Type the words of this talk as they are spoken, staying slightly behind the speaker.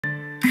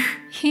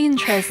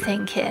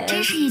Interesting kid.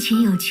 真是一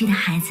群有趣的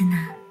孩子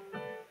呢。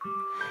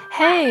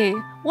 Hey,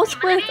 what's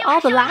with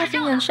all the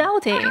laughing and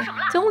shouting?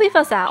 Don't leave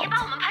us out.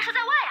 把我们排除在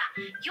外啊！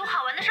有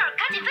好玩的事儿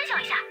赶紧分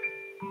享一下。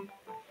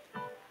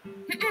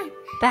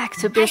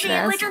Back to 还是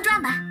言归 business. 正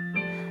传吧。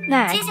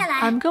 Next,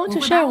 I'm going to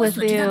share with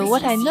you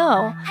what I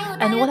know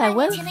and what I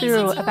went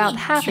through about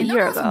half a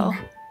year ago.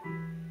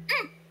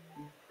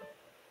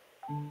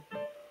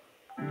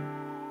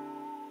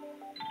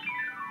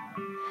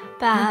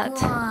 But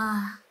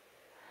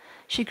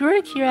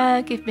Shigure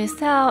Kira gave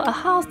Misao a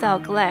hostile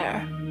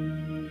glare.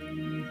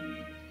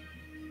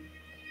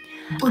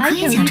 我 I 可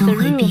以 can 假 leave 装 the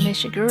回 room, 避，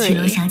 Miss 曲楼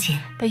Shigure, 小姐。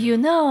 but you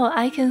know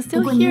I can 不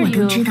still 过你 hear 我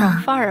都 you 知道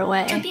from far 这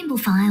away. 并不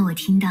妨碍我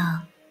听到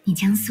你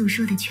将诉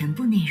说的全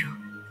部内容。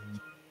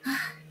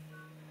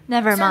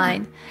 Never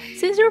mind,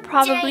 since you're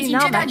probably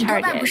not my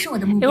target,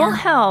 it won't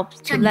help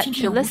to let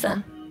you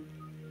listen.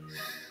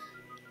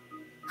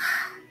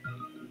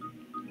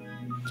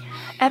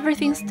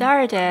 Everything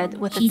started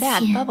with the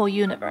dead bubble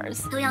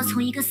universe. 都要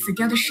从一个死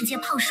掉的世界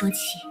炮说起。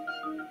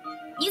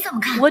你怎么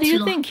看？ What do you 曲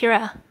楼 think,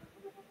 Kira?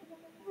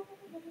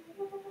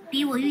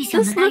 比我预想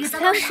的 This 大约 looks 糟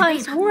糕 10 10倍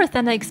times 吧。 worse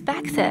than I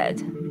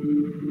expected.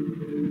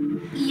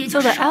 也 So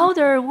就是 the 说，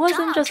 elder 正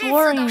wasn't 好 just 这次倒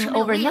worrying 是没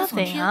有 over 危言耸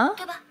nothing, 听， huh?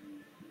 对吧？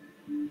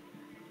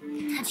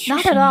他确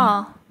Not 实 at 没有。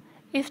 all.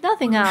 If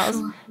nothing 不如 else,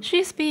 说，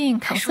 she's being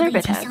他说的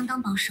已经 conservative. 相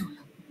当保守了。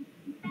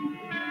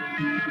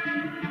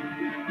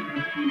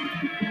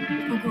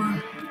不过，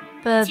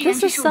 But 既然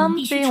this 这 is 是我们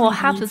必须 something 处 we'll 理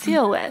的 have 一 to 次，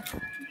 deal with.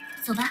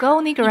 走吧，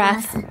 Go, 尼格拉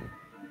斯。 Nigrath.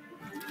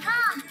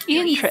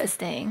 有意思。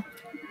 Interesting.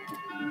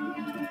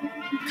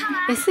 看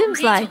来 It seems 我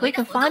可以 like 久违 we 地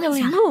can 活动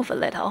一 finally 下。 move a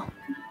little.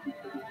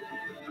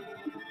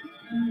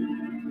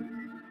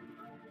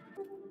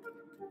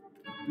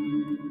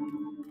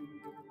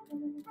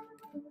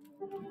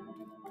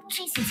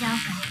 这些家伙，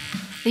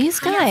 These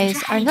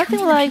guys are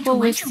nothing like what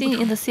we've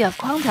seen in the Sea of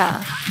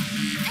Quanta.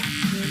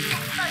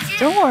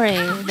 Don't worry,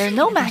 they're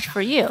no match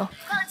for you.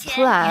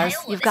 Plus,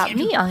 you've got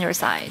me on your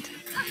side.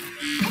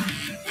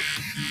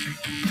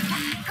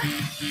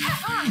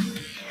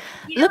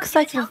 Looks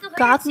like you've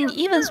gotten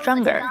even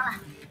stronger.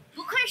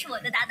 不愧是我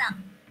的搭档。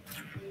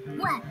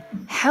喂，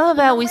 How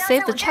about we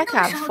save the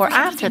checkup for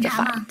after the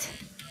fight?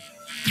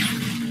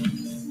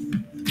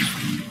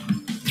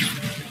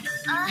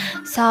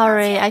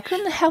 Sorry, I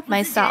couldn't help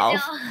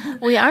myself.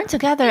 We aren't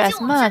together as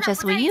much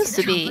as we used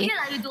to be,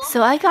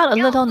 so I got a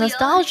little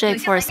nostalgic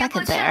for a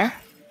second there.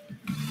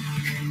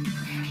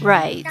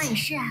 Right. 倒也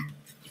是啊。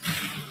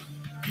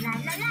啦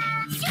啦啦！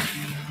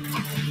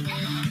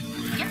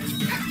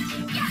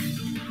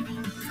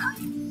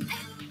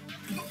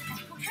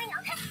不穿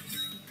阳台。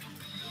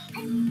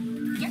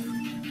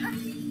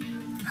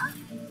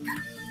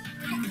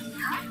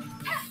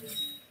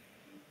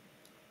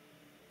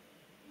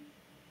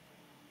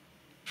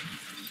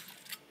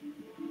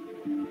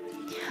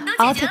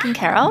 All taken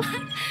care of?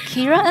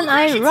 Kira and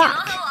I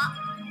rock.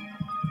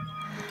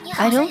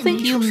 I don't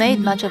think you made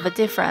much of a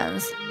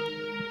difference.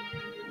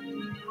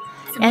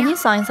 Any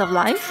signs of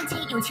life? 附近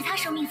有其他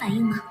生命反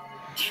应吗？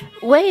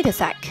 Wait a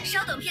sec.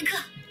 稍等片刻。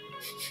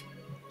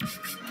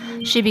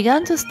 She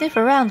began to sniff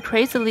around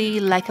crazily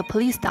like a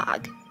police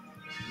dog.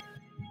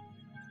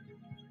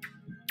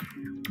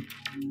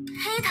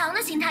 黑糖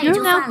的形态也 You're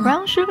就 not 算了，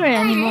 brown sugar 但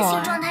人 anymore,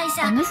 形状态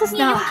下， and this is 你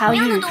用 not 同 how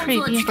样 you 的动 retrieve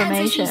作去探测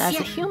information 信 as a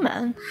息，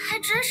 human. 还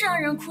真是让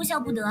人哭笑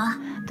不得。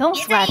 Don't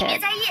别在 sweat 意，别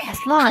it, 在意， as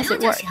long 好 as 用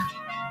it 就 works, 行。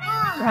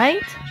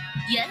 right?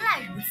 原来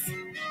如此。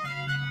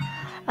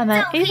 I'm 在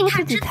我可以 unable to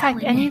探知范 detect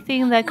围内，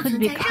 anything that 不 could 存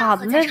be 在任 called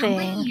何在常规意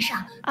living 义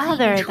上可以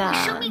other 称为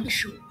生命 than 的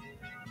事物。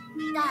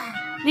但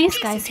these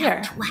这 guys 些家伙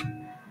here. 除外。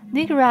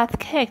 Nigrath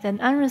kicked an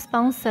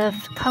unresponsive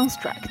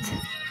construct.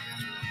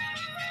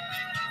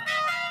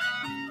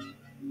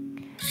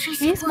 这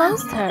些 These 怪物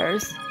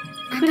monsters,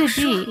 could it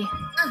be?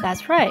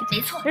 That's right. 没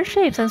错， Their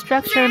shapes and 虽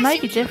structure 然 might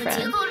形 be 体和结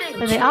different, 构略有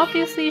but 区 they 别，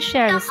 obviously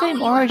share 但 the 毫无 same 疑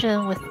问 origin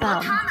with 和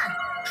them. 它们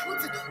出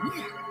自同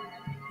源。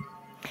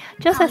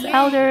 Just 讨 as 厌，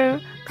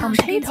 Elder 倒是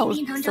跟极 Competo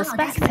品藤长老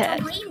大写的状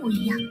suspected. 况一模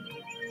一样。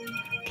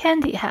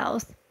 Candy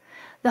House,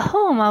 the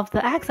home of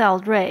the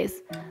exiled race,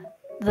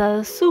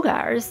 the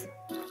Sugars,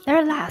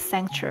 their last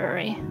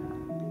sanctuary.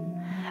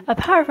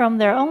 Apart from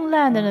their own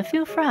land and a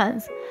few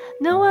friends,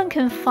 no one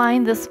can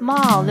find the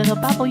small little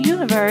bubble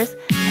universe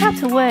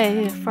kept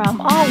away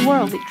from all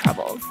worldly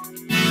troubles.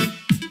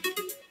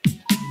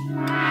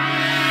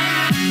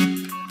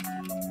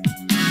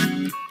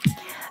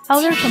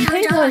 Elder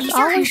Competo is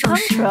always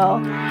punctual.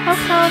 How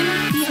come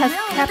he has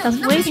kept us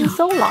waiting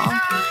so long?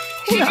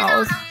 Who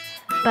knows?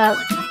 But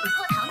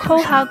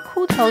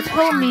Kohakuto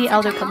told me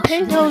Elder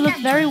Competo looked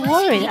very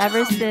worried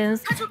ever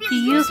since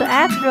he used the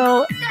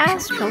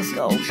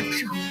astroscope.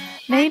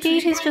 Maybe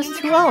he's just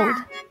too old.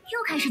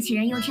 又开始杞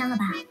人忧天了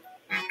吧？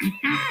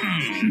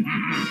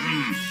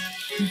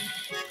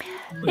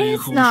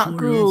 It's not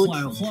good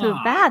to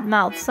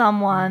badmouth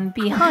someone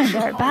behind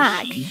their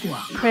back,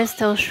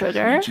 Crystal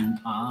Sugar.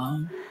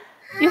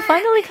 You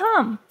finally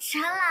come. 啥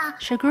啦？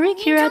 Shigure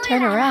Kira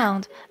turned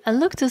around and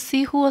looked to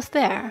see who was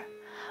there.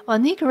 while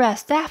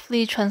Nigrass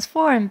deftly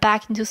transformed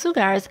back into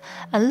Sugars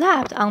and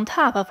lapped on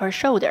top of her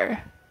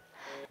shoulder.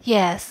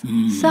 Yes,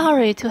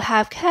 sorry to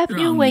have kept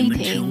you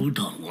waiting.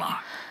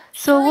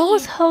 So what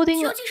was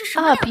holding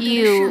up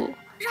you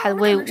had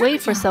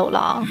wait for so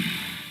long?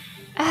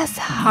 As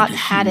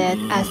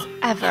hot-headed as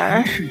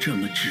ever.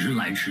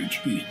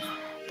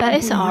 But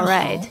it's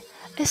alright.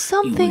 It's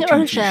something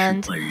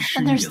urgent,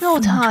 and there's no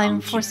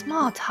time for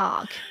small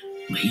talk.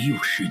 Elder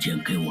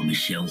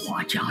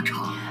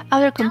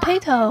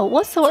Competo,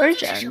 what's so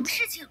urgent?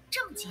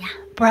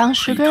 Brown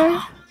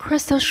sugar?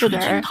 Crystal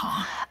sugar?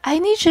 I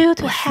need you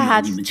to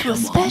head to a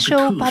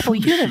special bubble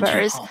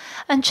universe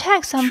and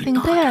check something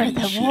there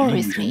that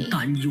worries me.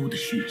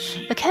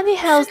 The candy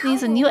house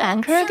needs a new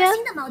anchor again?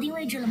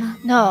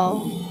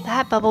 No,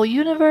 that bubble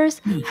universe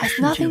has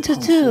nothing to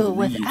do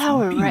with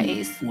our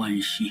race.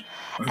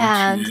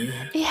 And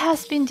it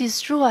has been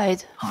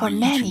destroyed for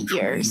many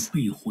years.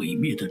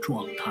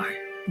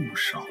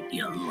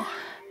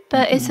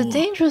 But it's a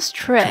dangerous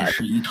trip,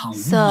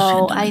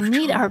 so I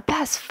need our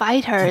best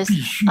fighters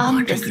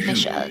on this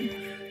mission.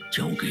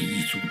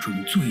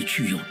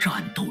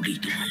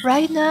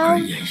 Right now,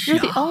 you're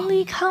the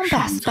only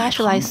combat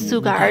specialized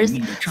Sugars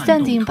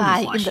standing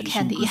by in the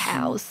candy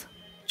house.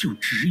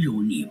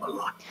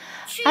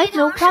 I have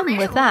no problem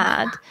with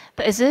that,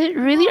 but is it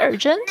really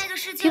urgent,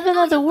 given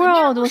that the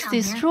world was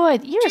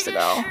destroyed years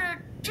ago?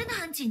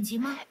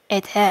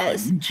 It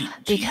is,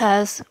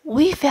 because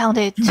we found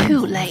it too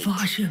late.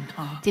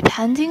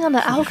 Depending on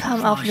the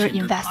outcome of your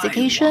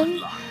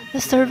investigation,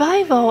 the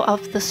survival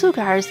of the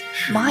Sugars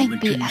might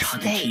be at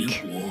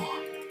stake.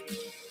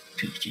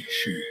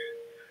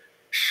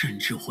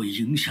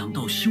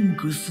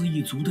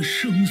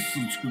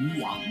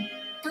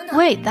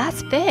 Wait,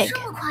 that's big.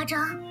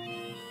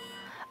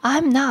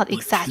 I'm not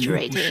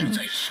exaggerating.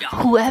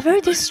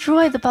 Whoever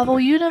destroyed the bubble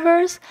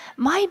universe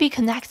might be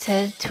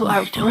connected to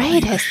our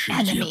greatest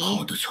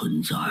enemy.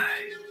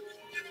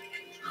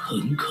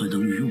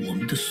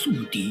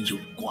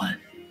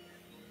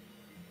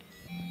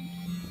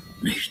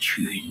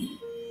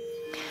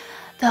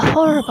 The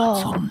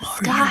horrible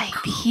Sky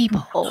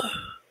People.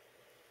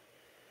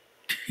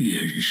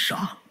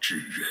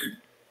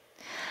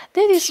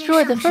 They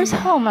destroyed the first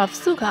home of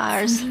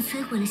Sugars.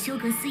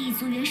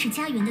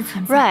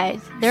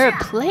 Right, they're a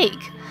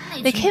plague.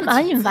 They came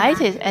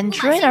uninvited and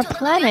drained our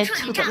planet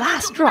to the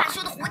last drop.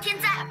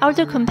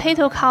 Elder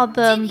Competo called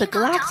them the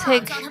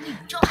Galactic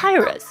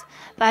Pirates,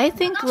 but I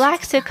think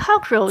Galactic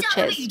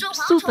Cockroaches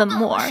suit them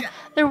more.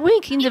 They're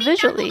weak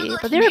individually,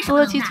 but their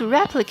ability to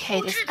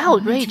replicate is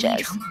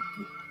outrageous.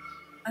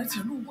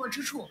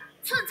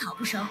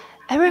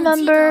 I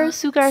remember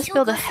Sugars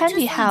built a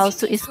handy house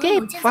to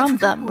escape from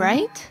them,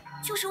 right?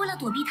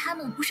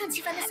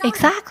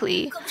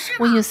 Exactly.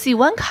 When you see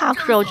one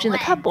cockroach in the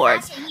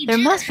cupboard, there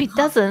must be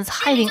dozens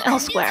hiding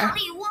elsewhere.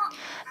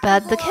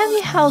 But the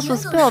candy house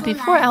was built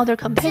before Elder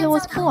Competo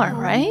was born,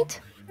 right?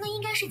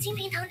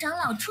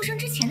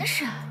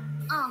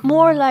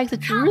 More like the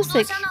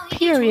Jurassic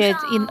period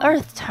in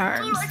Earth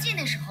terms.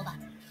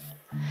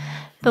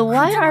 But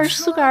why are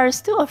Sugars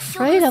still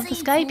afraid of the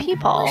Sky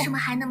People?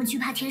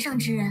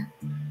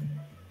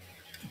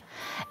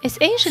 It's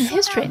ancient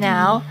history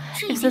now.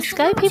 If the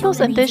Sky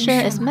People's ambition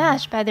is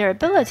matched by their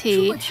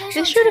ability,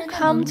 they should have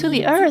come to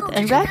the Earth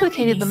and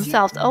replicated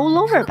themselves all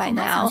over by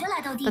now.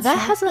 But that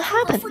hasn't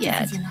happened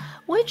yet,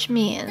 which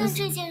means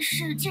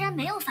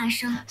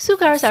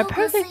Sugars are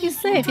perfectly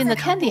safe in the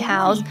candy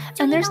house,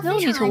 and there's no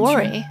need to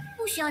worry.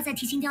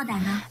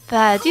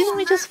 But didn't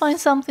we just find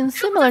something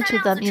similar to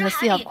them in the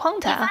Sea of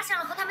Quanta?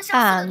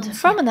 And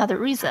from another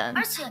reason.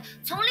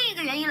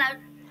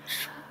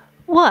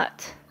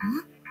 What?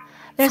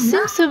 There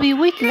seems to be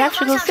weak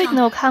electrical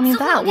signal coming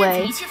that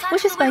way,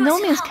 which is by no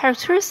means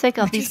characteristic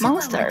of these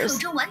monsters.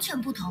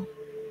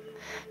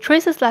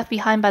 Traces left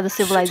behind by the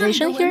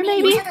civilization here,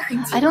 maybe?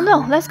 I don't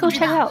know. Let's go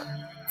check out.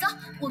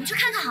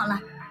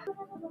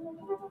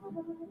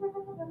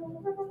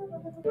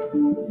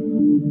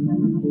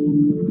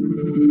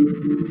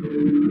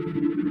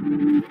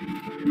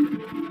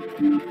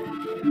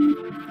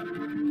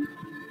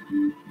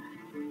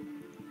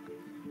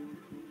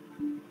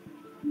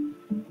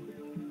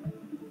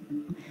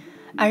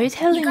 Are you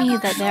telling me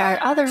that there are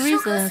other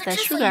reasons that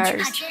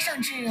Sugars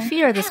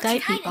fear the Sky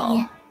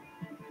People?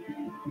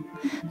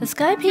 The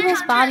Sky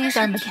People's bodies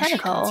are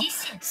mechanical,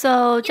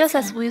 so just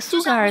as we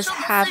Sugars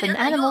have an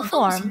animal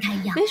form,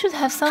 they should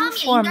have some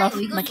form of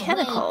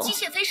mechanical.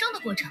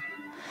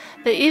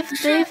 But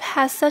if they've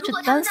had such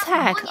advanced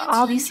tech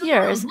all these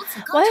years,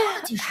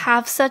 why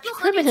have such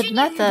primitive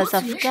methods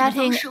of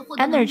getting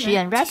energy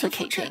and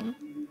replicating?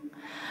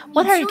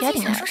 What are you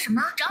getting at?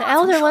 The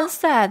Elder once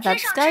said that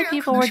Sky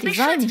People were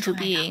designed into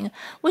being,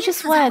 which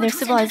is why their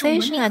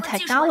civilization and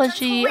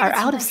technology are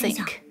out of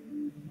sync.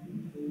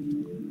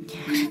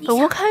 But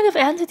what kind of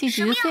entity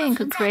do you think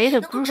could create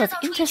a group of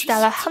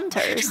interstellar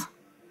hunters?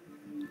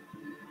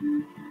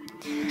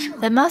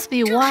 That must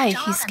be why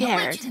he's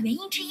scared.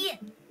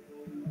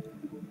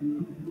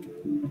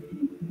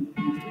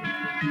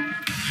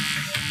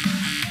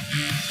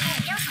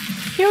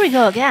 Here we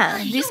go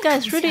again. These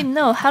guys really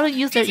know how to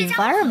use their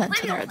environment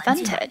to their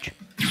advantage.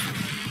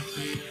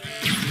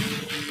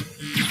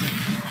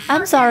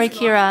 I'm sorry,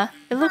 Kira.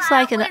 It looks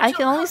like I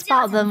can only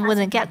spot them when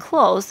they get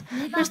close.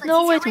 There's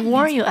no way to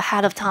warn you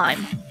ahead of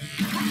time.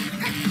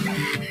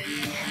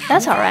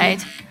 That's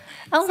alright.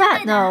 On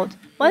that note,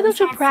 why don't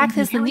you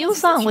practice the new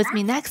song with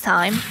me next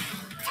time?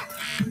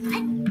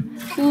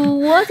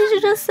 What did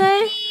you just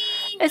say?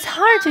 It's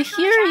hard to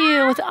hear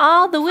you with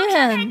all the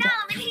wind.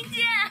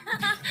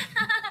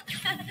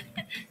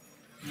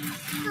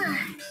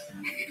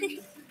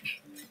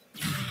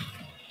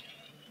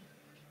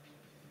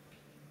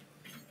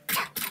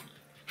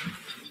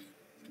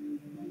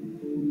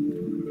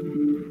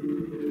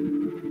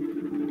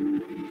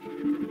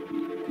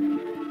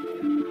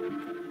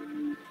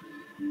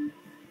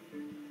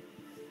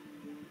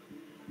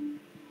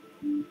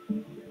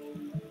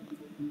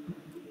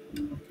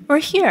 We're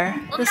here.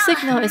 The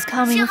signal is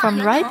coming from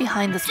right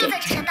behind this gate.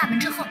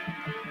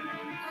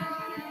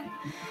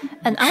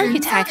 An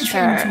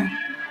architecture.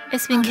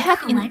 It's been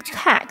kept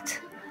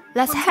intact.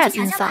 Let's head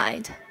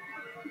inside.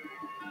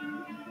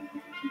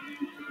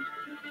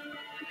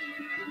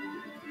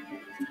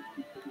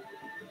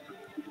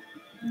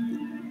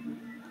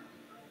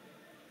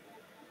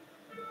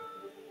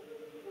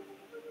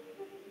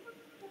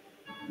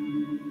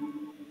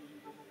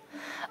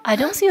 I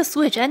don't see a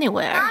switch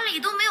anywhere.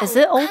 Is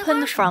it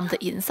opened from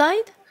the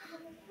inside?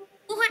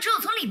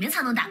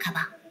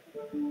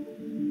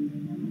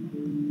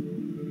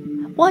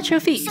 Watch your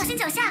feet.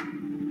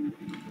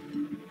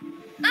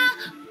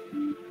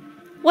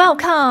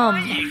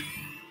 Welcome.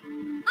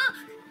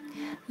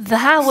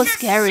 That was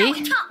scary.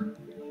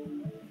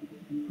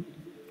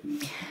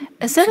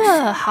 Is it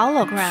a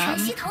hologram?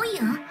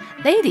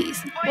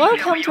 Ladies,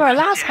 welcome to our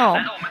last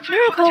home,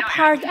 Miracle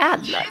Park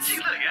Atlas.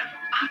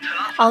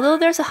 Although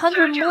there's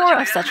 100 more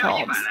of such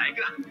homes.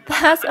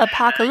 That's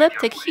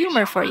apocalyptic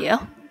humor for you.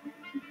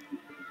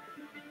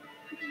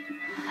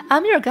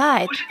 I'm your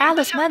guide,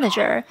 Atlas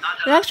manager,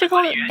 electrical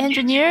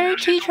engineer,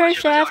 teacher,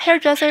 chef,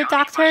 hairdresser,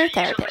 doctor,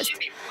 therapist,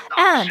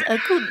 and a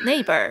good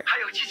neighbor,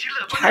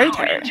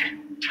 Charter.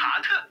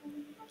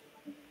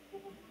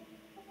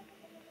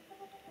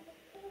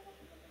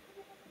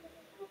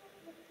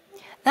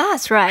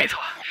 That's right.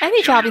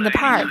 Any job in the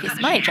park is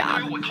my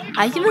job.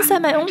 I even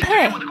set my own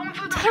pay.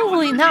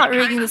 Totally not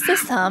rigging the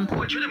system.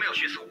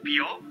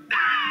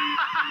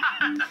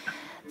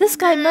 This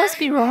guy must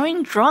be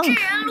roaring drunk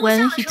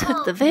when he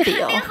took the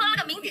video.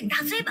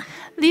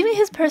 Leaving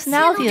his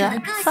personality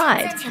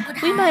aside,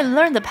 we might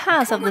learn the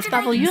past of this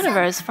bubble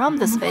universe from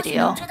this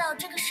video.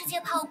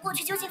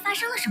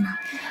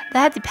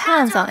 That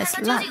depends on its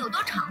length.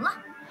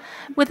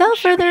 Without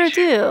further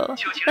ado,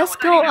 let's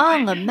go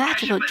on a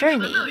magical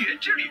journey.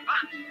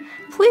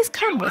 Please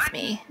come with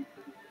me.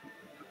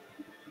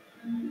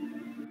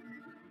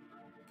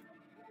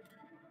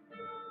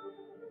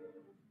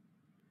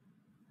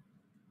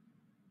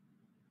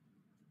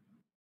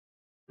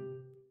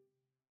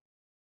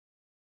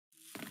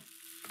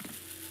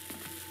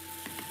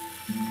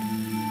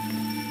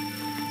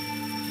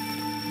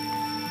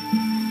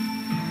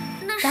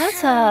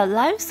 That's a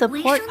life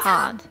support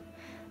pod.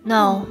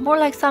 No, more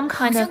like some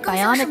kind of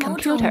bionic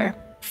computer.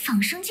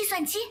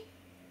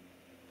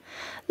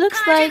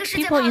 Looks like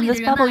people in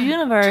this bubble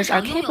universe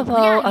are capable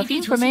of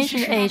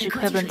information age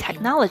equivalent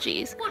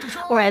technologies,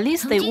 or at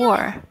least they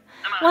were.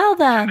 Well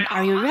then,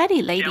 are you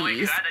ready,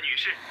 ladies?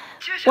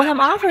 What I'm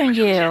offering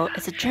you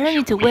is a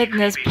journey to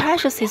witness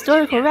precious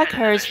historical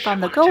records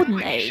from the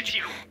Golden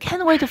Age.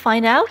 Can't wait to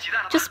find out?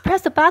 Just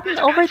press the button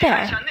over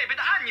there.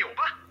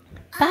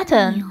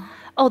 Button?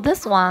 Oh,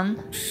 this one.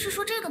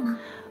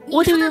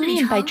 What do you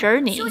mean by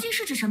journey?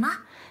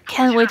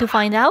 Can't wait to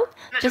find out?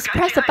 Just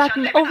press the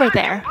button over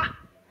there.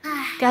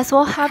 Guess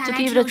we'll have to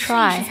give it a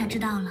try.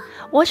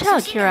 Watch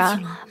out,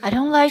 Kira. I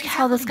don't like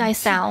how this guy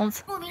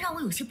sounds.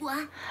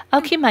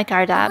 I'll keep my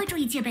guard up.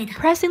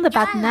 Pressing the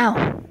button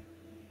now.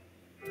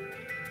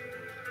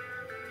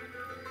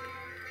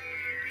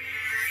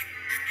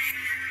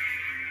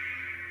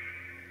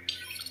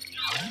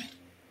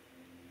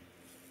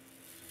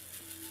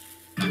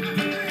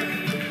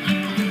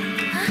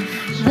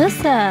 This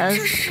says...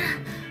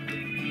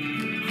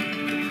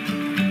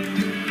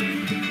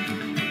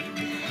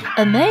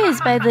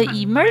 Amazed by the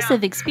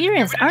immersive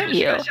experience, aren't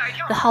you?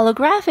 The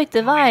holographic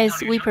device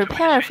we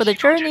prepared for the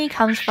journey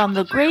comes from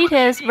the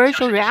greatest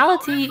virtual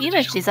reality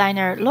image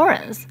designer,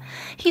 Lawrence.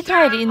 He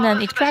died in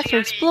an extractor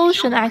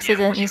explosion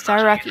accident in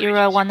Star Trek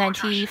era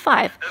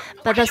 195,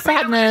 but the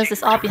sadness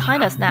is all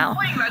behind us now.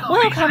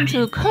 Welcome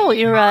to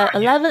Co-era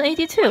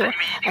 1182.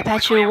 I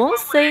bet you won't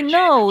say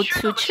no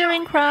to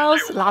cheering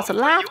crowds, lots of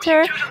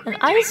laughter, and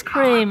ice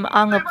cream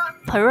on a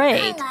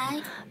parade.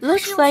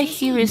 Looks like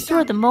he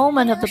restored the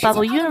moment of the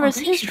bubble universe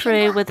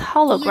history with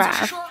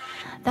holograph.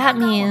 That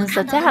means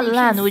the dead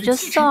land we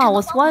just saw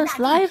was once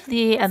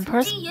lively and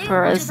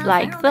prosperous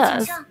like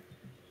this.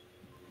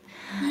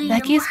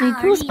 That gives me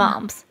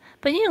goosebumps.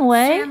 But in a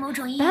way,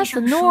 that's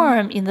the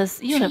norm in this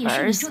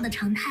universe.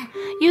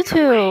 You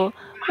two,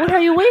 What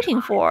are you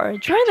waiting for?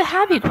 Join the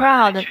happy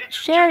crowd and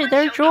share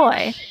their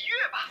joy.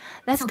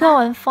 Let's go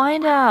and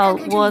find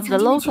out what the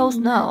locals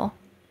know.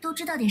 都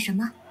知道点什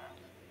么？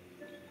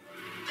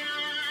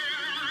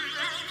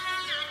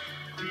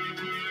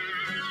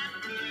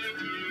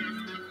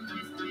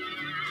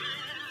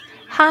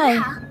 Hi.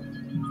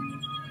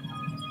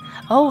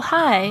 Oh,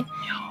 hi.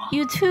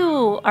 You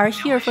two are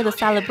here for the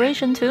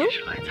celebration too?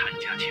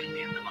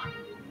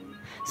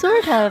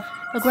 Sort of.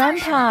 But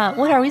Grandpa,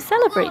 what are we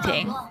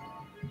celebrating?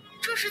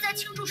 这是在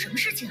庆祝什么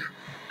事情啊？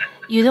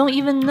 You don't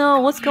even know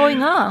what's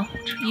going on.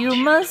 You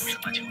must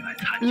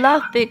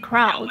love big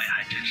crowds.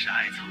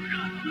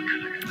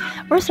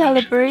 We're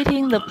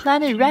celebrating the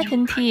planet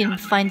Recon team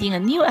finding a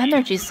new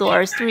energy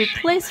source to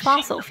replace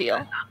fossil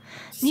fuel.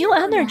 New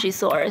energy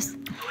source.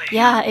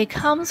 Yeah, it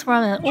comes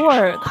from an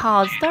ore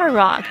called Star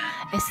Rock.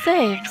 It's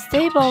safe,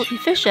 stable,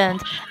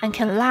 efficient, and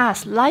can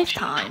last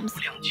lifetimes.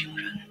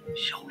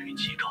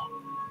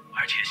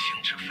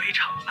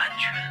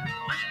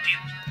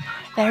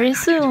 Very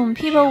soon,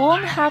 people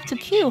won't have to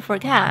queue for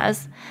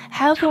gas.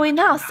 How can we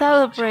not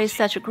celebrate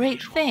such a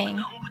great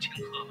thing?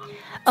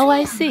 Oh,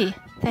 I see.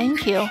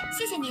 Thank you.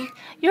 谢谢您。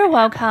 You're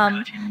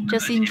welcome.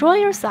 Just enjoy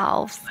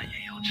yourselves.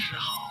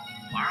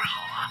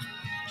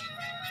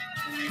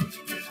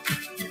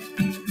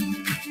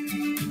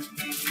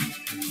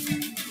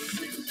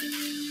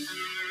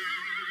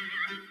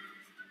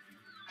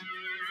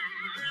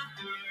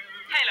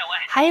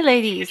 Hi,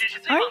 ladies.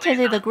 Aren't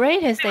today the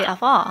greatest day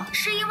of all?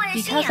 是因为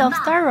新 Because 年 of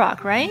吧？ Star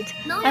Rock, right?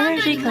 能源对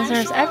Energy 你们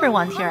来 concerns 说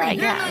everyone 和 here, 每 I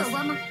个人都有 guess.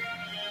 关吗？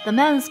 The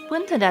man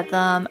squinted at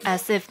them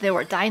as if they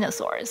were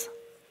dinosaurs.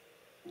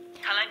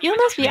 You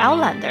must be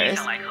outlanders.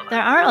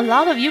 There aren't a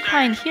lot of you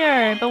kind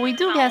here, but we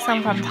do get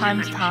some from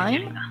time to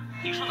time.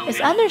 Is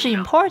energy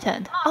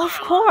important? Of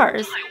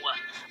course.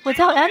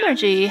 Without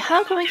energy,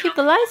 how can we keep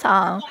the lights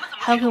on?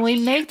 How can we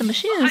make the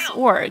machines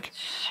work?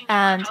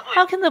 And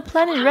how can the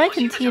Planet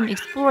Recon team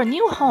explore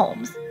new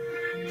homes?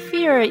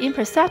 Fear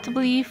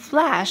imperceptibly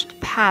flashed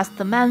past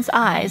the man's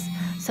eyes,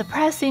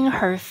 suppressing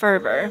her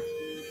fervor.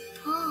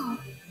 哦，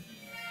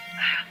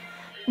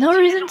 No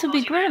reason to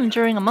be grim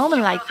during a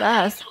moment like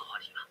this.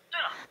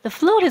 The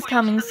float is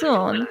coming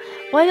soon.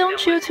 Why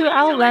don't you two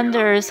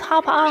outlanders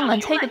hop on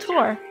and take a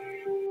tour?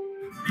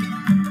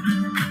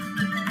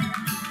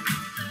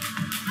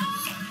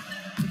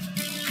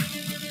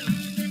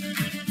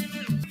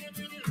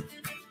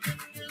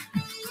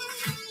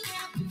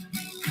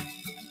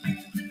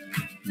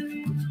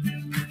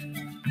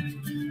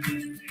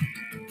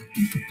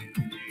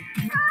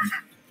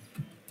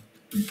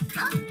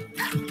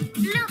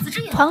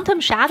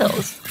 Quantum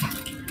shadows.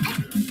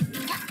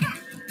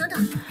 等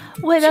等，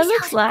 Wait, that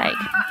looks like.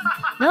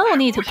 No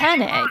need to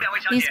panic.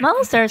 These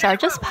monsters are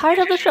just part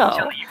of the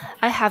show.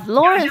 I have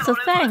Lawrence to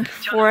thank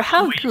for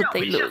how good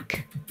they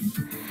look.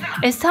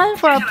 It's time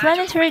for our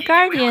planetary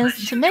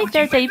guardians to make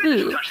their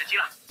debut.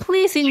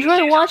 Please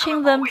enjoy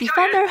watching them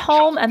defend their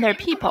home and their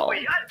people.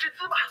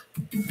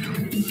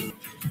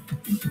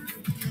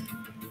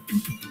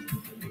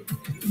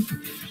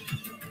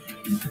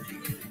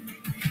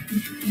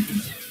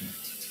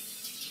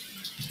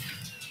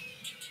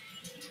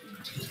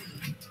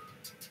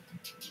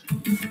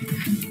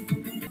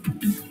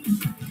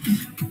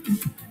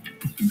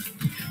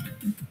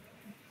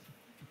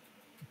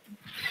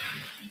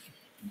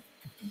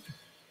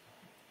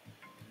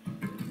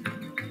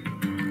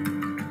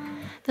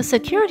 The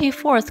security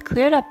force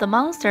cleared up the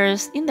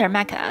monsters in their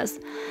mechas,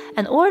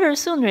 and order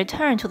soon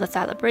returned to the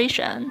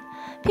celebration.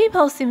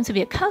 People seem to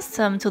be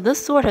accustomed to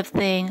this sort of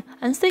thing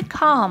and stay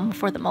calm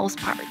for the most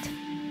part.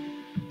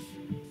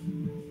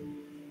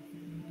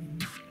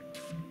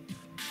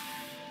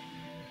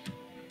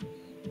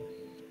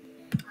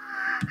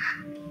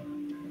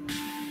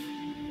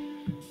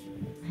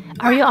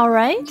 Are you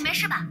alright? 你没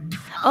事吧？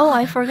 Oh,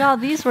 I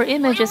forgot these were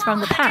images from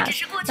the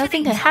past.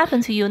 Nothing can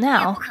happen to you 也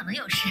now. 不可能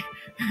有事。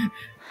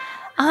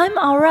 I'm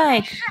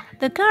alright.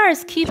 The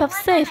guards keep us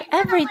safe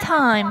every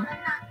time.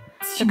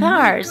 The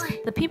guards,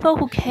 the people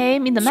who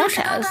came in the 就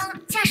是刚 mechas.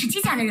 刚驾驶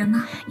机甲的人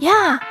吗？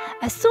 Yeah,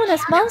 as soon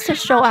as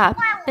monsters show up,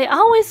 they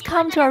always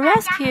come to our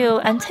rescue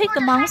and take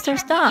the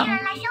monsters down.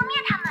 来消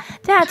灭他们。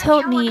 Dad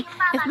told me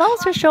if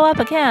monsters show up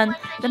again,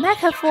 the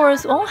mecha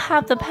force won't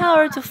have the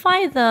power to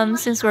fight them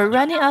since we're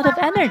running out of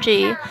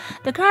energy.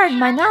 The guard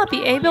might not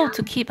be able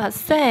to keep us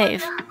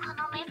safe. 可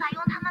能没法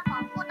用他们保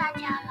护大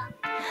家了。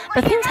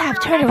 But things have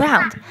turned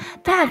around.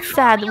 Dad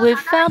said we've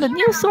found a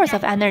new source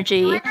of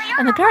energy,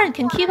 and the guard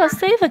can keep us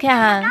safe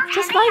again,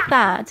 just like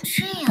that.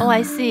 这样。 Oh,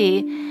 I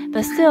see.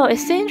 But still,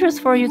 it's dangerous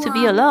for you to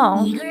be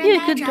alone. 你一个人 Be a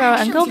待 good 着 girl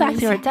还 and 是 go 有些 back 危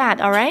to your 险。 dad,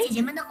 姐 alright?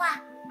 姐们的话，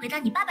回到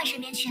你爸爸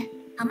身边去，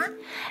好吗？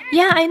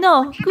 Yeah, I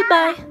know.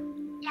 Goodbye.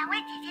 两位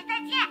姐姐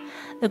再见。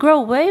 The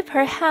girl waved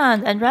her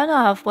hand and ran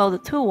off while the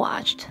two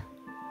watched.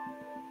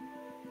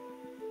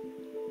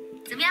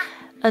 怎么样？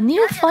 A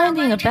new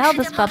finding about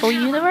this bubble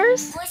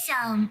universe? 我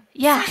想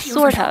Yeah, 算是有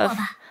所 sort 收获 of.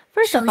 吧。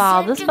 First of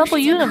all, this bubble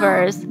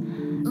universe,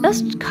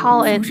 let's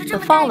call it 总是这 the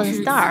么带 fallen 着似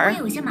乎 star. 也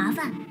有些麻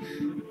烦。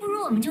不如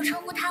如我们就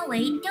称呼它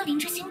为凋零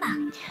之星吧。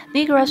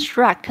 Negra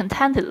shrugged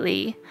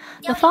contentedly.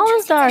 The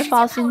fallen star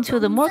falls into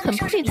the more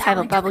complete type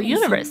of bubble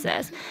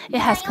universes. It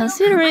has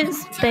considerate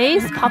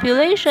space,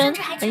 population,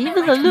 and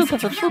even the look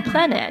of a full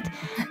planet.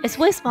 It's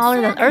way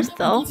smaller than Earth,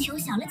 though. 地球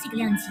小了几个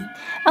量级。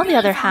 On the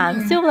other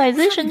hand,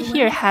 civilization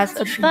here has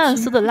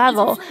advanced to the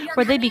level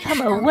where they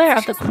become aware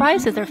of the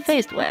crisis they're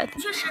faced with.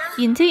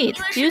 Indeed,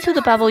 due to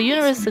the bubble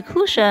universe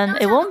seclusion,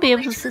 it won't be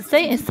able to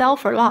sustain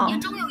itself for long.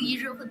 终有一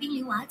日会濒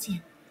临瓦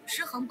解。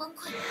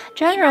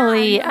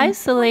 Generally,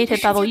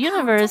 isolated bubble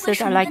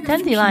universes are like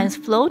dandelions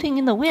floating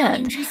in the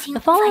wind. The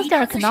fallen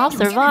star cannot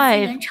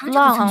survive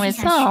long on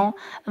its own.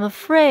 I'm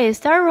afraid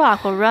Star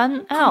Rock will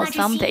run out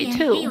someday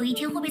too.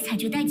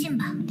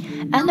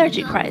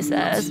 Energy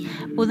crisis.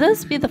 Would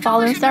this be the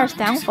fallen star's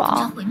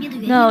downfall?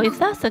 No, if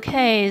that's the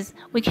case,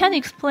 we can't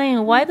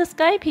explain why the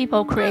sky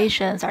people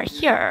creations are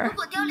here.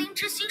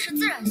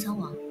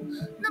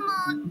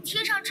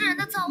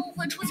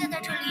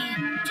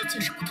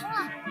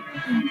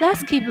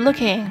 Let's keep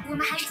looking.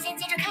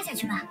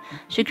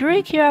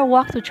 Shigure Kira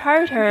walked to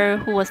Charter,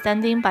 who was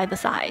standing by the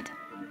side.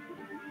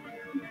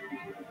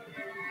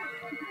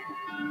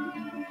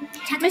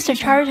 Mr.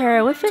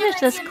 Charter, we finished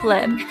this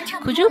clip.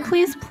 Could you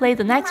please play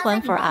the next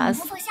one for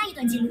us?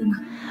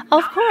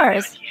 Of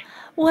course.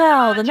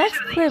 Well, the next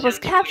clip was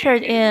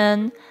captured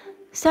in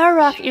Star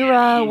Rock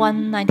Era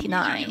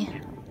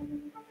 199.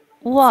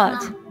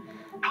 What?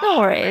 No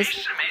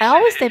worries. I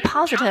always stay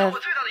positive,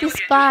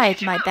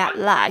 despite my bad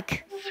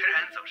luck.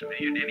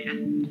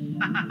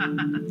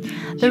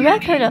 The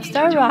record of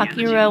Star Rock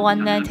Era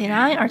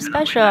 199 are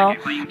special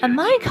and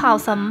might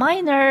cause some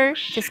minor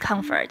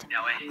discomfort.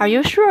 Are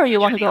you sure you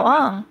want to go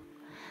on?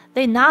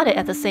 They nodded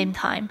at the same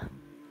time.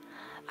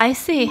 I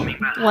see.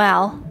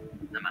 Well.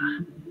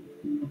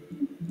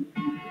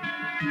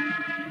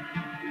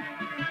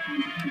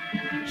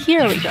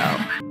 Here we go.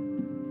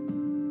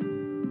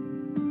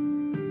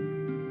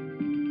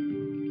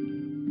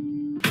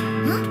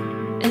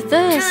 Is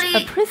this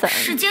a prison?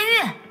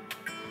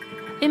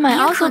 It might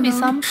also be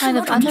some kind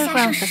of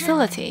underground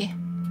facility.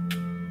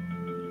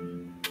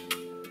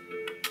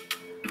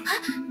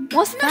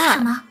 What's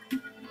that?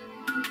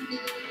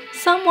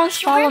 Someone's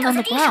fallen on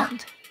the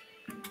ground.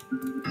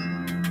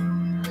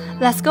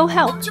 Let's go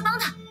help.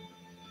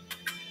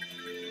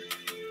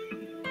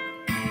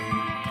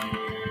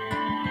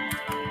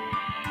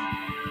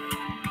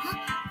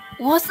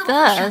 What's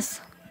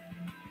this?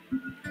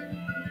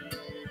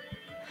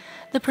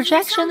 The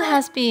projection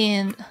has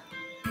been...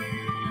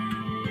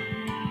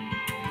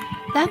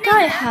 That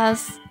guy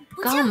has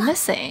gone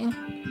missing.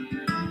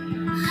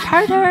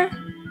 Charter!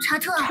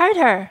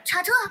 Charter!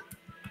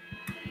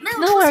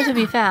 Nowhere to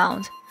be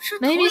found.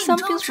 Maybe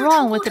something's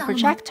wrong with the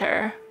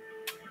projector.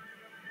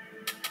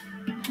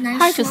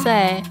 Hard to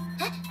say.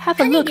 Have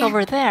a look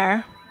over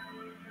there.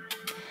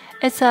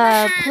 It's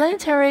a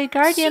planetary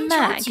guardian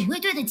mag.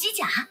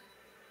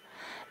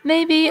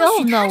 Maybe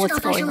I'll know what's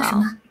going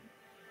on.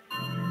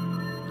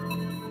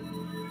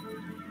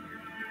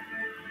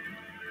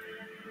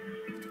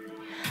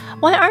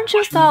 Why aren't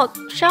you out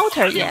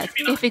sheltered yet?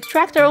 If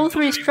Extractor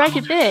 03 strikes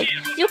you big,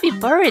 you'll be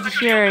buried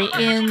here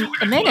in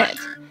a minute.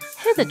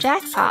 Hit the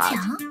jackpot.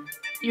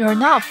 You're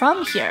not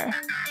from here.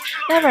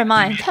 Never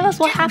mind, tell us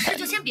what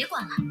happened.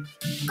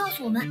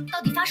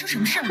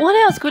 What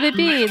else could it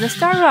be? The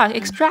Star Rock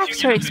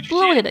Extractor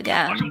exploded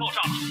again.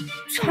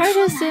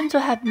 Charges seem to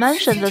have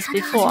mentioned this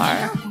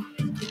before.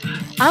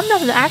 I'm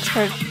not an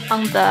expert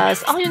on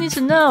this. All you need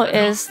to know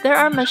is there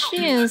are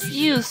machines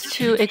used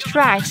to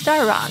extract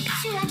Star Rock.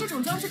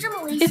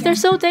 If they're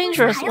so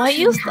dangerous, why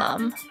use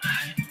them?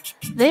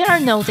 They are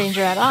no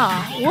danger at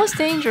all. What's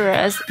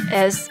dangerous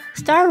is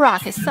Star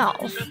Rock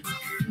itself.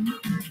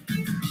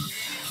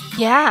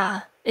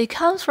 Yeah, it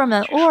comes from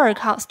an ore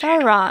called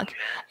Star Rock.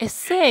 It's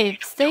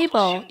safe,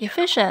 stable,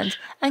 efficient,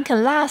 and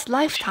can last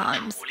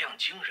lifetimes.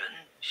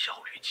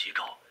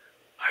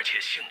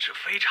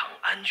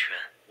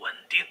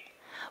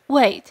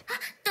 Wait.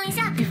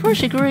 Before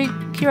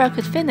Kira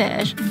could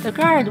finish, the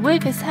guard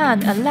waved his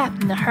hand and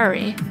left in a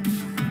hurry.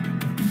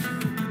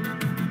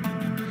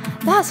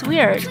 That's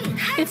weird.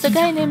 If the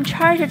guy named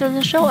Charger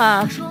doesn't show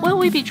up, will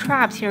we be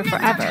trapped here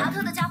forever?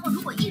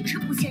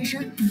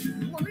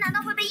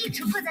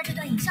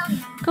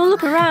 Go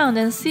look around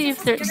and see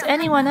if there's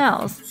anyone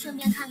else.